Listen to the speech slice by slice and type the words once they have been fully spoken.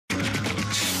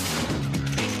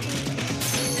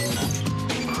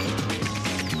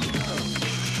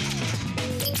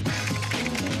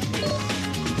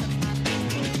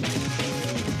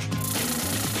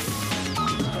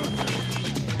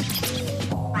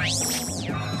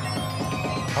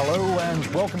Hello and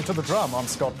welcome to The Drum. I'm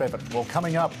Scott Bevan. Well,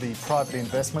 coming up, the private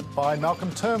investment by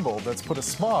Malcolm Turnbull that's put a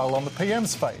smile on the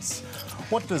PM's face.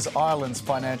 What does Ireland's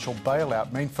financial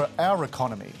bailout mean for our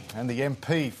economy? And the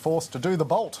MP forced to do the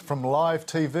bolt from live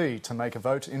TV to make a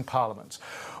vote in Parliament.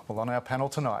 Well, on our panel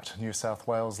tonight, New South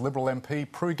Wales Liberal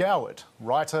MP Prue Goward,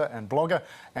 writer and blogger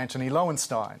Antony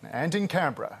Loewenstein, and in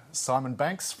Canberra, Simon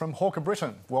Banks from Hawker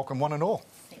Britton. Welcome one and all.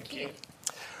 Thank you.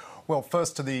 Well,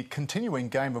 first to the continuing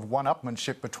game of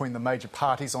one-upmanship between the major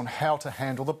parties on how to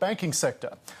handle the banking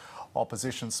sector.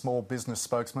 Opposition small business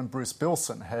spokesman Bruce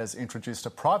Bilson has introduced a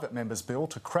private member's bill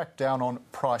to crack down on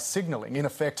price signalling, in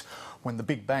effect when the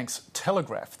big banks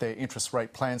telegraph their interest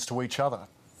rate plans to each other.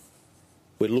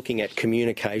 We're looking at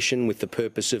communication with the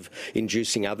purpose of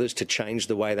inducing others to change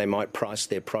the way they might price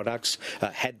their products,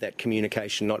 had that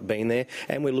communication not been there,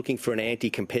 and we're looking for an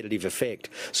anti-competitive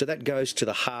effect. So that goes to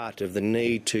the heart of the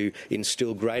need to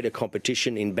instil greater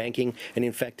competition in banking and,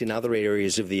 in fact, in other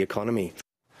areas of the economy.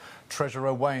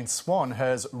 Treasurer Wayne Swan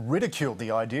has ridiculed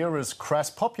the idea as crass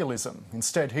populism.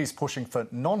 Instead, he's pushing for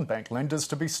non-bank lenders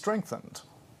to be strengthened.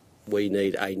 We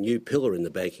need a new pillar in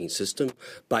the banking system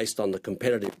based on the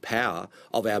competitive power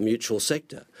of our mutual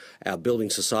sector, our building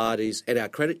societies and our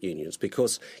credit unions,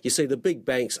 because, you see, the big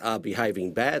banks are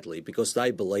behaving badly because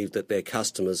they believe that their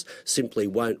customers simply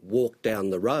won't walk down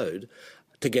the road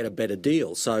to get a better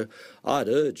deal. So I'd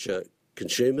urge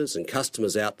consumers and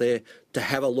customers out there to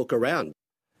have a look around.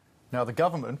 Now, the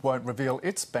government won't reveal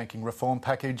its banking reform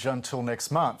package until next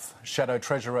month. Shadow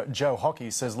Treasurer Joe Hockey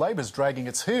says Labor's dragging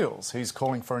its heels. He's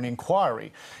calling for an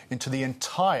inquiry into the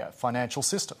entire financial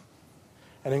system.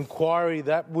 An inquiry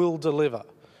that will deliver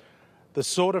the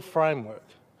sort of framework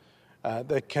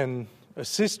that can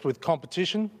assist with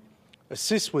competition,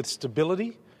 assist with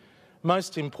stability.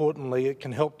 Most importantly, it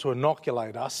can help to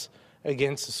inoculate us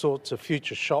against the sorts of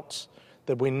future shocks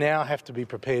that we now have to be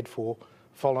prepared for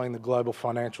following the global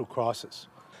financial crisis.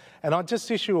 And I just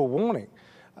issue a warning.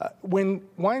 When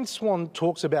Wayne Swan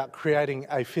talks about creating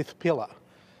a fifth pillar,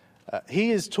 he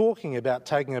is talking about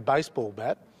taking a baseball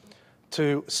bat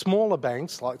to smaller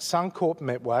banks like Suncorp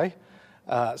Metway,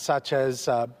 such as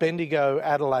Bendigo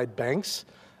Adelaide Banks,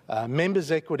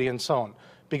 Members Equity and so on.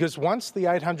 Because once the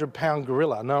 800-pound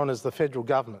gorilla, known as the federal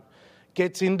government,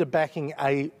 gets into backing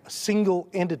a single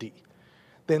entity,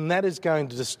 then that is going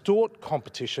to distort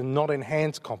competition, not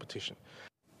enhance competition.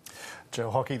 Joe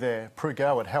Hockey there. Prue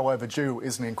Goward, how overdue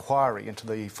is an inquiry into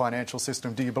the financial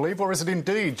system, do you believe, or is it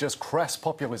indeed just crass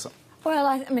populism? Well,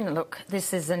 I mean, look,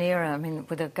 this is an era,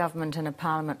 with a government and a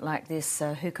parliament like this,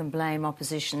 who can blame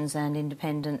oppositions and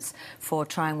independents for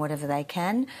trying whatever they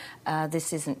can?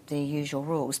 This isn't the usual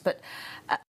rules. But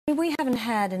we haven't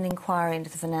had an inquiry into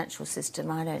the financial system,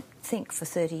 I don't think, for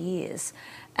 30 years.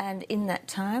 And in that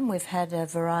time, we've had a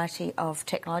variety of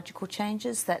technological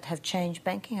changes that have changed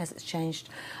banking, as it's changed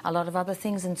a lot of other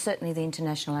things, and certainly the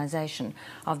internationalisation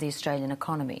of the Australian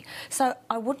economy. So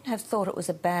I wouldn't have thought it was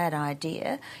a bad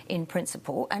idea in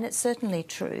principle, and it's certainly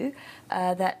true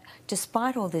that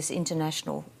despite all this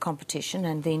international competition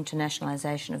and the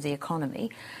internationalisation of the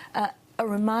economy,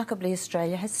 remarkably,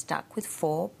 Australia has stuck with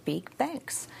 4 big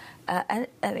banks.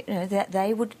 That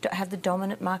they would have the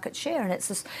dominant market share, and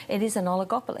it is an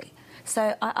oligopoly.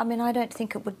 So, I don't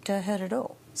think it would hurt at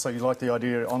all. So you like the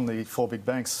idea on the 4 big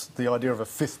banks, the idea of a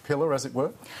fifth pillar, as it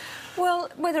were? Well,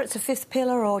 whether it's a fifth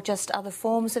pillar or just other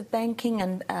forms of banking,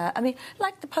 and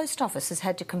like the post office has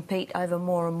had to compete over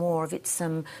more and more of its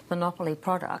monopoly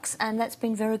products, and that's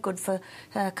been very good for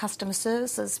customer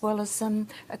service as well as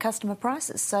customer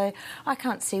prices. So I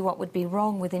can't see what would be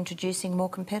wrong with introducing more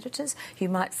competitors. You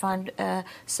might find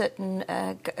certain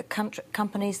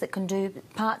companies that can do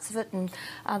parts of it and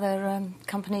other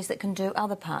companies that can do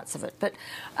other parts of it. But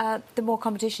the more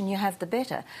competition you have, the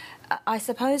better. I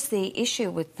suppose the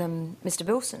issue with Mr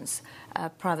Bilson's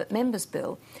private members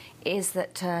bill is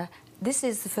that this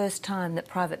is the first time that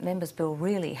private members' bills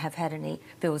have had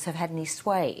any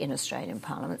sway in Australian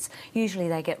parliaments. Usually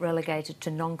they get relegated to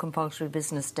non-compulsory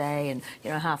business day, and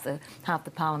half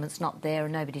the parliament's not there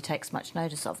and nobody takes much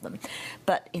notice of them.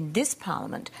 But in this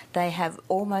parliament, they have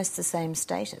almost the same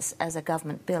status as a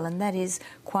government bill, and that is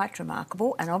quite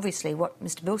remarkable. And obviously, what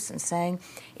Mr Bilson's saying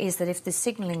is that if the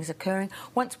signalling is occurring,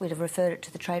 once we'd have referred it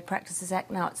to the Trade Practices Act,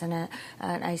 now it's an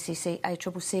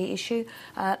ACCC issue,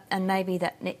 and maybe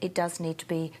that it does need to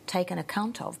be taken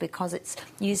account of because it's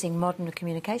using modern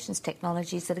communications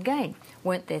technologies that, again,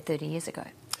 weren't there 30 years ago.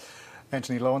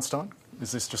 Antony Loewenstein,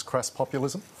 is this just crass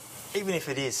populism? Even if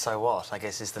it is, so what, I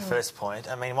guess, is the first point.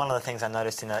 One of the things I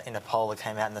noticed in a poll that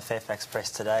came out in the Fairfax Press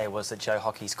today was that Joe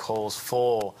Hockey's calls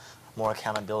for more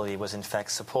accountability was in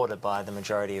fact supported by the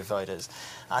majority of voters.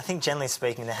 I think generally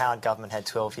speaking the Howard government had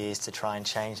 12 years to try and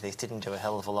change these, didn't do a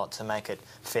hell of a lot to make it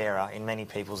fairer in many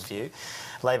people's view.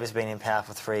 Labor's been in power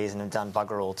for 3 years and have done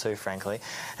bugger all too, frankly,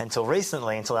 until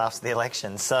recently, until after the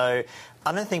election. So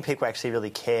I don't think people actually really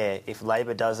care if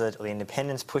Labor does it or the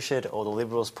Independents push it or the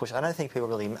Liberals push it. I don't think people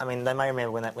really... I mean, they may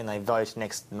remember when they vote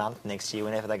next month, next year,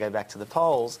 whenever they go back to the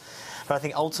polls, but I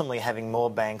think ultimately having more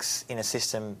banks in a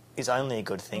system is only a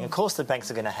good thing. Of course the banks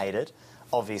are going to hate it,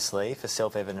 obviously, for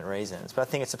self-evident reasons, but I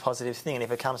think it's a positive thing, and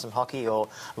if it comes from Hockey or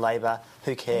Labor,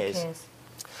 who cares? Who cares?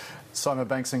 Simon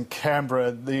Banks in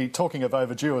Canberra. Talking of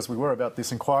overdue, as we were about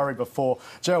this inquiry before,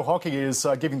 Joe Hockey is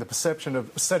giving the perception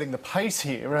of setting the pace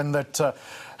here, and that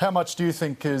how much do you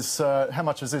think is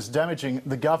this damaging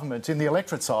the government in the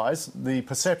electorate's eyes? The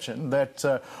perception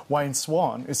that Wayne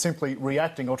Swan is simply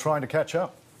reacting or trying to catch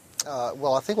up.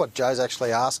 Well, I think what Joe's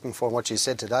actually asking for and what you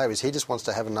said today is he just wants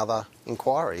to have another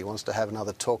inquiry. He wants to have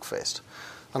another talk fest.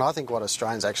 And I think what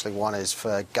Australians actually want is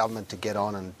for government to get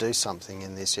on and do something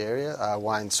in this area.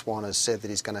 Wayne Swan has said that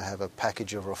he's going to have a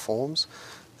package of reforms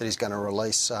that he's going to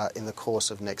release in the course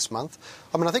of next month.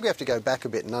 I mean, I think we have to go back a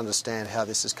bit and understand how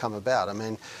this has come about. I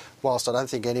mean, whilst I don't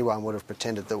think anyone would have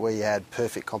pretended that we had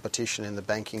perfect competition in the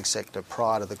banking sector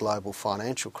prior to the global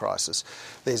financial crisis,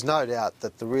 there's no doubt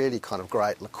that the really kind of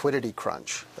great liquidity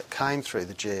crunch that came through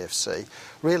the GFC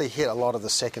really hit a lot of the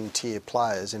second-tier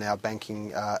players in our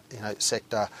banking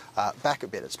sector back a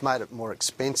bit. It's made it more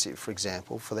expensive, for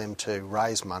example, for them to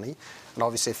raise money. And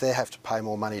obviously if they have to pay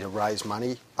more money to raise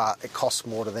money, it costs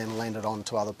more to then lend it on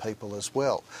to other people as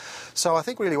well. So I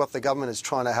think really what the government is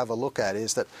trying to have a look at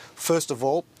is that, first of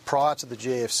all, prior to the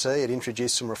GFC, it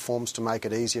introduced some reforms to make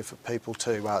it easier for people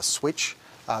to switch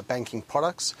banking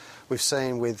products. We've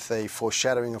seen with the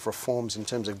foreshadowing of reforms in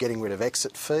terms of getting rid of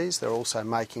exit fees, they're also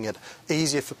making it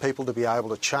easier for people to be able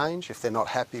to change if they're not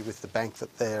happy with the bank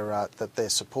that they're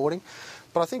supporting.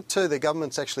 But I think too the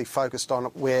government's actually focused on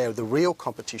where the real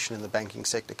competition in the banking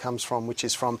sector comes from, which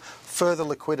is from further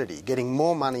liquidity, getting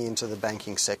more money into the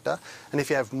banking sector. And if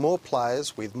you have more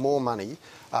players with more money,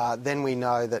 then we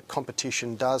know that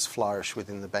competition does flourish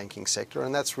within the banking sector.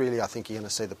 And that's really, I think, you're going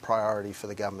to see the priority for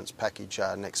the government's package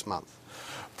next month.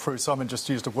 Prue, Simon just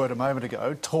used a word a moment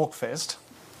ago, talkfest.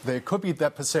 There could be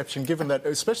that perception, given that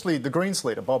especially the Greens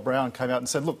leader, Bob Brown, came out and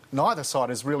said, look, neither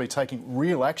side is really taking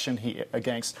real action here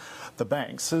against the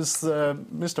banks. Has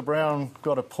Mr Brown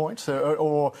got a point,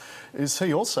 or is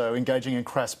he also engaging in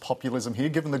crass populism here,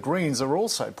 given the Greens are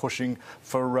also pushing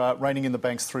for reining in the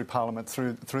banks through Parliament,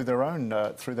 through their own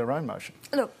motion?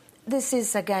 Look, this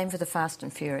is a game for the fast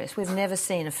and furious. We've never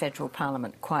seen a federal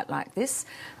parliament quite like this,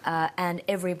 and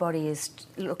everybody is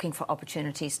looking for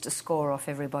opportunities to score off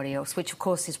everybody else, which of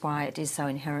course is why it is so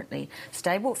inherently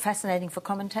stable, fascinating for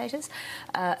commentators,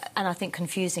 and I think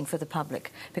confusing for the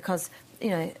public, because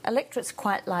electorates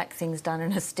quite like things done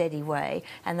in a steady way,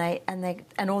 and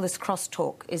all this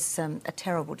crosstalk is a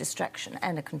terrible distraction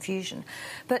and a confusion.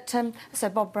 But so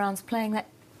Bob Brown's playing that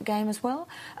game as well,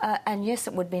 and yes,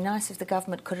 it would be nice if the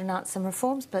government could announce some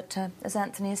reforms, but as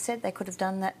Antony has said, they could have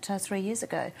done that 3 years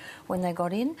ago when they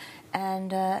got in,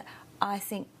 and I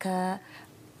think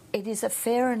it is a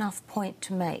fair enough point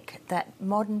to make that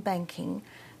modern banking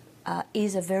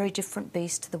is a very different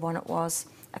beast to the one it was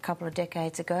a couple of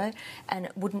decades ago, and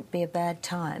it wouldn't be a bad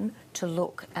time to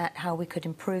look at how we could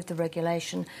improve the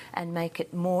regulation and make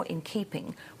it more in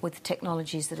keeping with the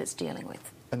technologies that it's dealing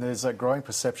with. And there's a growing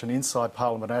perception inside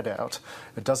Parliament and out.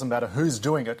 It doesn't matter who's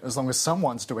doing it, as long as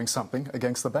someone's doing something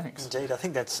against the banks. Indeed, I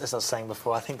think that's, as I was saying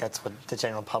before, I think that's what the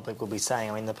general public will be saying.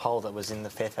 I mean, the poll that was in the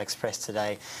Fairfax Press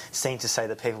today seemed to say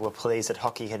that people were pleased that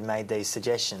Hockey had made these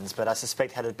suggestions, but I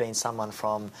suspect had it been someone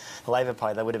from the Labor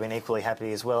Party, they would have been equally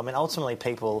happy as well. I mean, ultimately,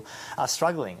 people are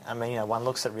struggling. I mean, one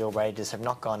looks at real wages have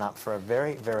not gone up for a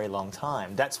very, very long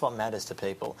time. That's what matters to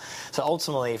people. So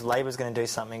ultimately, if Labor's going to do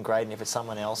something, great, and if it's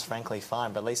someone else, frankly,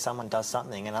 fine, but at least someone does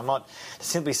something. And I might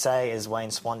simply say, as Wayne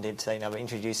Swan did today, we're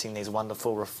introducing these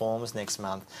wonderful reforms next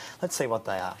month. Let's see what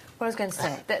they are. What I was going to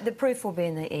say, the proof will be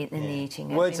in the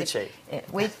eating. Words are cheap.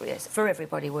 Yes, for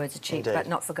everybody, words are cheap, Indeed. But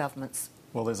not for governments.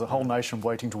 Well, there's a whole nation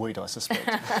waiting to eat, I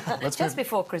suspect. Just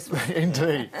before Christmas.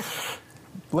 Indeed.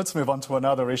 Let's move on to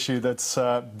another issue that's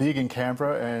big in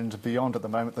Canberra and beyond at the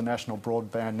moment, the National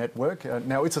Broadband Network.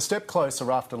 Now, it's a step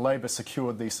closer after Labor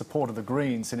secured the support of the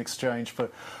Greens in exchange for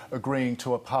agreeing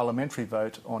to a parliamentary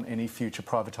vote on any future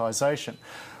privatisation.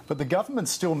 But the government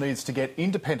still needs to get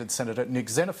independent Senator Nick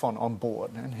Xenophon on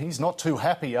board, and he's not too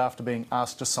happy after being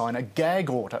asked to sign a gag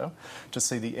order to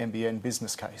see the NBN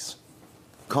business case.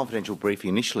 confidential briefing,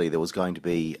 initially there was going to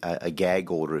be a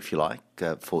gag order, if you like,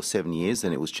 for 7 years,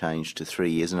 then it was changed to 3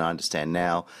 years, and I understand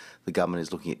now the government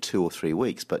is looking at 2 or 3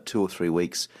 weeks, but 2 or 3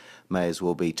 weeks may as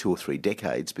well be 2 or 3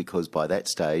 decades, because by that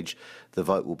stage the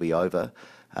vote will be over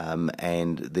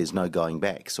and there's no going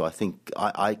back. So I think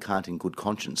I can't in good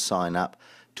conscience sign up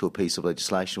to a piece of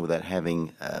legislation without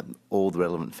having all the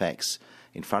relevant facts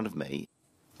in front of me.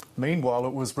 Meanwhile,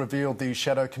 it was revealed the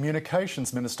Shadow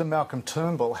Communications Minister, Malcolm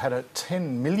Turnbull, had a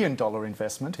 $10 million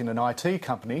investment in an IT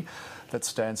company that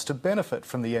stands to benefit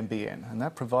from the NBN, and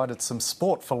that provided some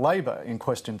support for Labor in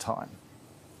question time.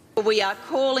 We are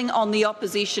calling on the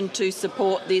opposition to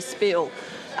support this bill.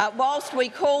 Whilst we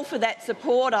call for that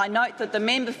support, I note that the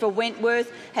member for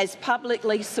Wentworth has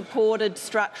publicly supported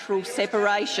structural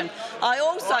separation. I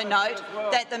also note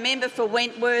that the member for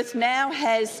Wentworth now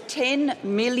has 10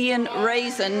 million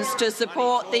reasons to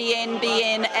support the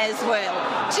NBN as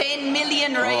well. 10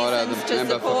 million reasons to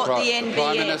support the NBN.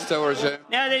 Prime Minister will resume.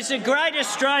 Now, there's a great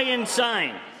Australian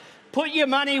saying, put your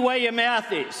money where your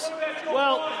mouth is.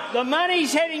 Well, the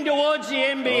money's heading towards the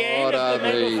NBN of the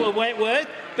member for Wentworth,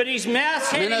 but his mouth's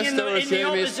heading in the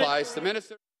opposite. The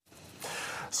Minister.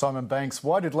 Simon Banks,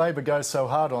 why did Labor go so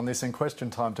hard on this in question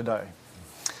time today?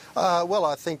 Well,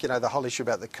 I think, the whole issue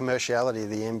about the commerciality of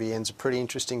the NBN is a pretty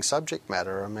interesting subject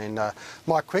matter. I mean,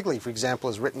 Mike Quigley, for example,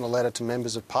 has written a letter to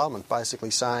members of Parliament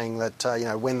basically saying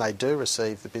that, when they do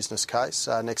receive the business case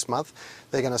next month,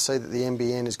 they're going to see that the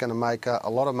NBN is going to make a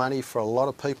lot of money for a lot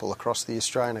of people across the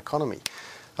Australian economy.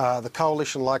 The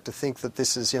Coalition like to think that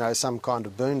this is, some kind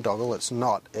of boondoggle. It's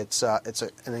not. It's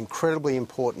an incredibly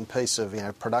important piece of,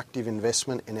 productive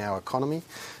investment in our economy.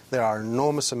 There are an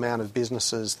enormous amount of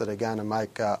businesses that are going to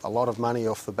make a lot of money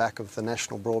off the back of the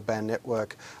national broadband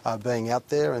network being out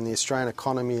there, and the Australian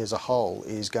economy as a whole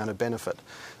is going to benefit.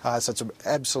 So it's an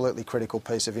absolutely critical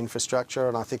piece of infrastructure,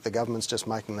 and I think the government's just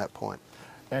making that point.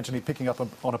 Antony, picking up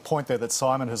on a point there that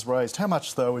Simon has raised, how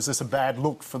much, though, is this a bad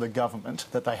look for the government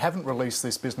that they haven't released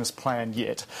this business plan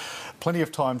yet? Plenty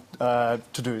of time to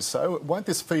do so. Won't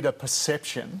this feed a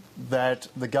perception that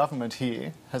the government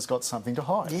here has got something to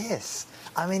hide? Yes.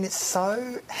 I mean, it's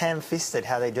so ham-fisted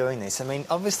how they're doing this. I mean,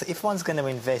 obviously, if one's going to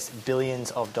invest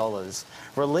billions of dollars,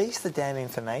 release the damn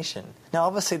information. Now,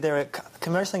 obviously,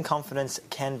 commercial in confidence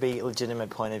can be a legitimate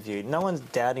point of view. No one's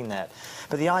doubting that.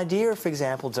 But the idea of, for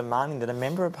example, demanding that a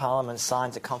member of Parliament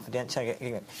signs a confidential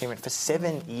agreement for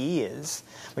 7 years,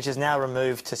 which is now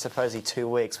removed to supposedly 2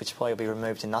 weeks, which probably will be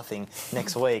removed to nothing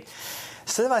next week,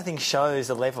 sort of, I think, shows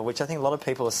the level, which I think a lot of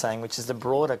people are saying, which is the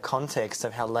broader context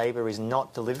of how Labor is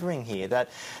not delivering here. That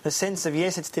the sense of,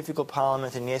 yes, it's difficult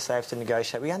Parliament and yes, they have to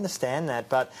negotiate. We understand that,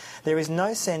 but there is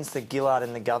no sense that Gillard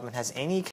and the government has any